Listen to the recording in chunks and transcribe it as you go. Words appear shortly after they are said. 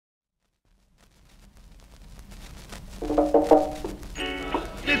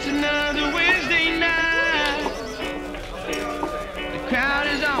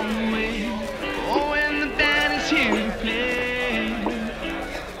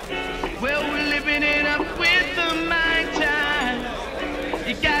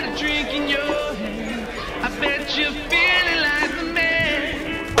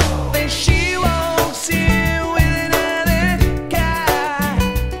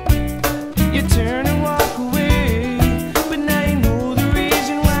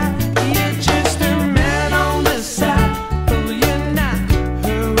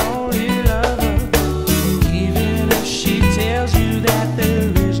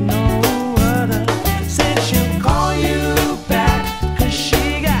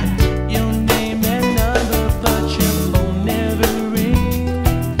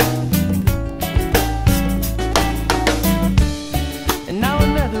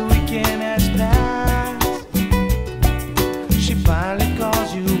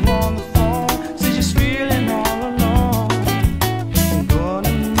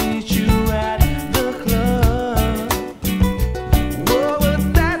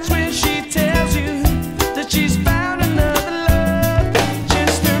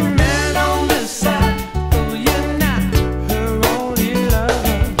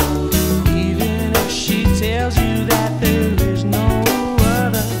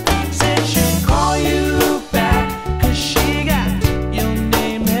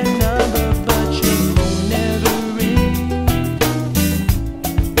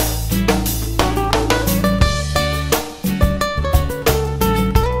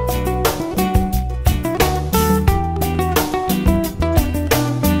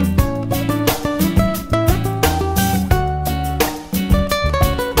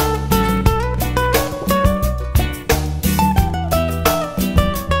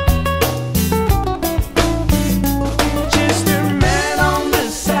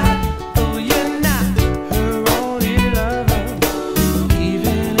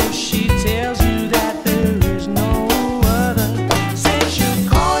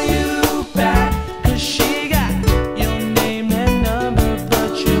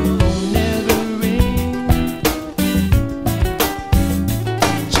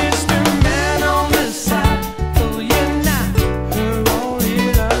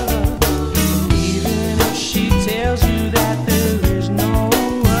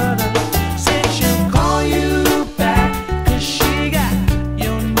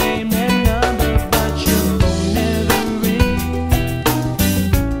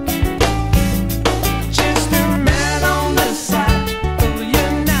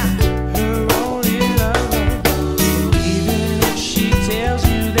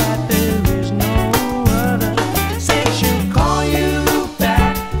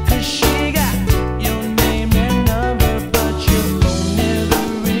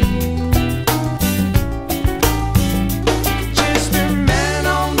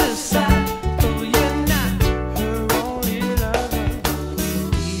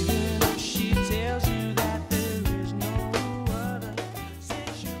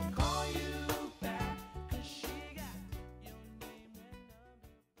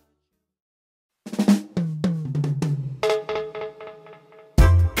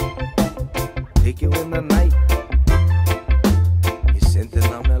take you in the night. You sienten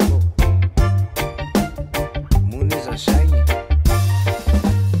la mellow. Moon is a shiny.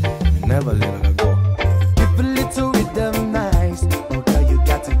 Never let her go. Give a little rhythm nice. Oh girl, you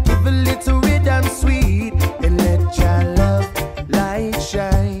got to give a little rhythm sweet. And let your love light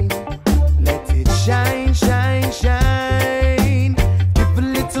shine. Let it shine, shine, shine. Give a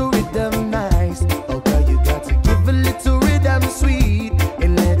little rhythm nice. Oh girl, you got to give a little rhythm sweet.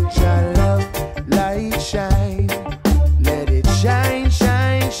 And let your love light shine. Let it shine,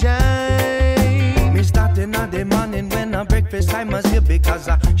 shine, shine. Me starting at the morning when a breakfast time is here because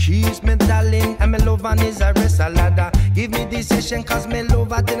she's my darling and my love and is a resalada. Give me this session cause me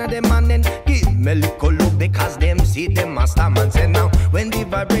love at dinner the morning. Give me little love because them see them master man say now. When the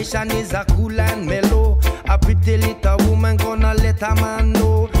vibration is a cool and mellow, a pretty little woman gonna let a man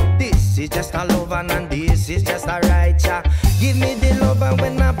know. This is just a love and this is just a right cha. Give me the love and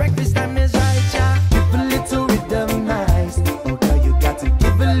when a breakfast time is right cha. Give a little rhythm nice. Oh girl, you got to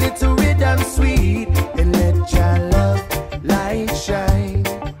give a little rhythm sweet. And let your love light shine.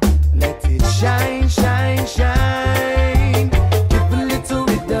 Let it shine, shine, shine. Give a little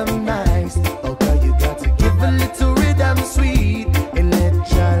rhythm nice. Oh girl, you got to give a little rhythm sweet. And let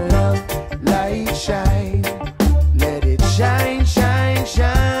your love light shine. Let it shine, shine,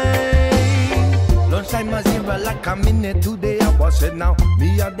 shine. Lunchtime is here like a minute today. I was it now.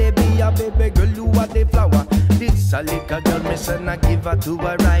 Me a the be a baby girl, you are the flower. This a little girl, me son, I give her to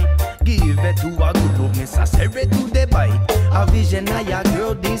her right. Give it to a good love, necessary to the bite. A vision of your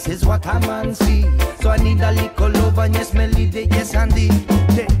girl, this is what a man see. So I need a little love and yes, me lead it, yes and the.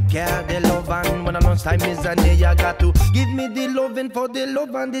 Take care of the love and when a lunchtime is and there you got to give me the loving for the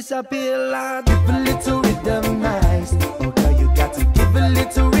love and disappear, lad. Give a little rhythm nice. Oh girl, you got to give a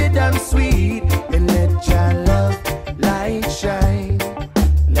little rhythm sweet. And let your love light shine.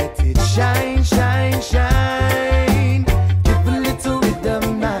 Let it shine, shine, shine. Give a little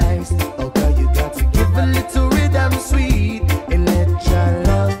rhythm nice. Oh girl, you got to give a little rhythm sweet. And let your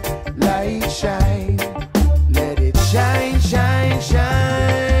love light shine. Let it shine, shine,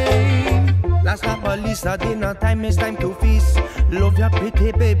 shine. Last but not least, at dinner time is time to feast. Love your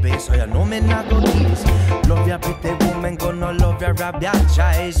pretty baby, so you know me not go tease. Love your pretty woman, gonna love your rub your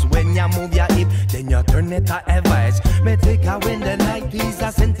choice. When you move your hip, then you turn it to advice. Me take her when the night is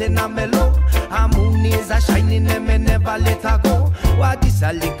a scenting a mellow. A moon is a shining and me never let her go. What is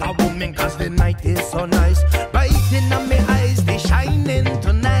a little woman, cause the night is so nice. Bright in my eyes, they shining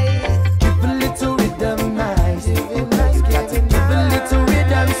tonight. Give a little rhythm nice. You got to give a little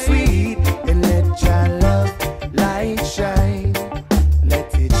rhythm sweet. And let your love light shine.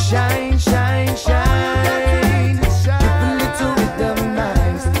 Let it shine, shine, shine. Give a little rhythm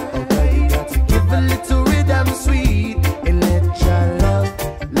nice. Oh girl, you got to give a little rhythm sweet. And let your love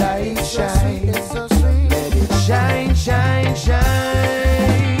light shine. Let it shine, shine,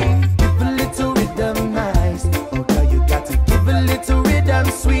 shine. Give a little rhythm nice. Oh girl, you got to give a little rhythm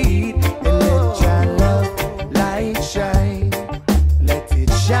sweet. And let your love light shine. Let it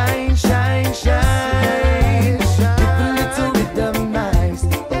shine.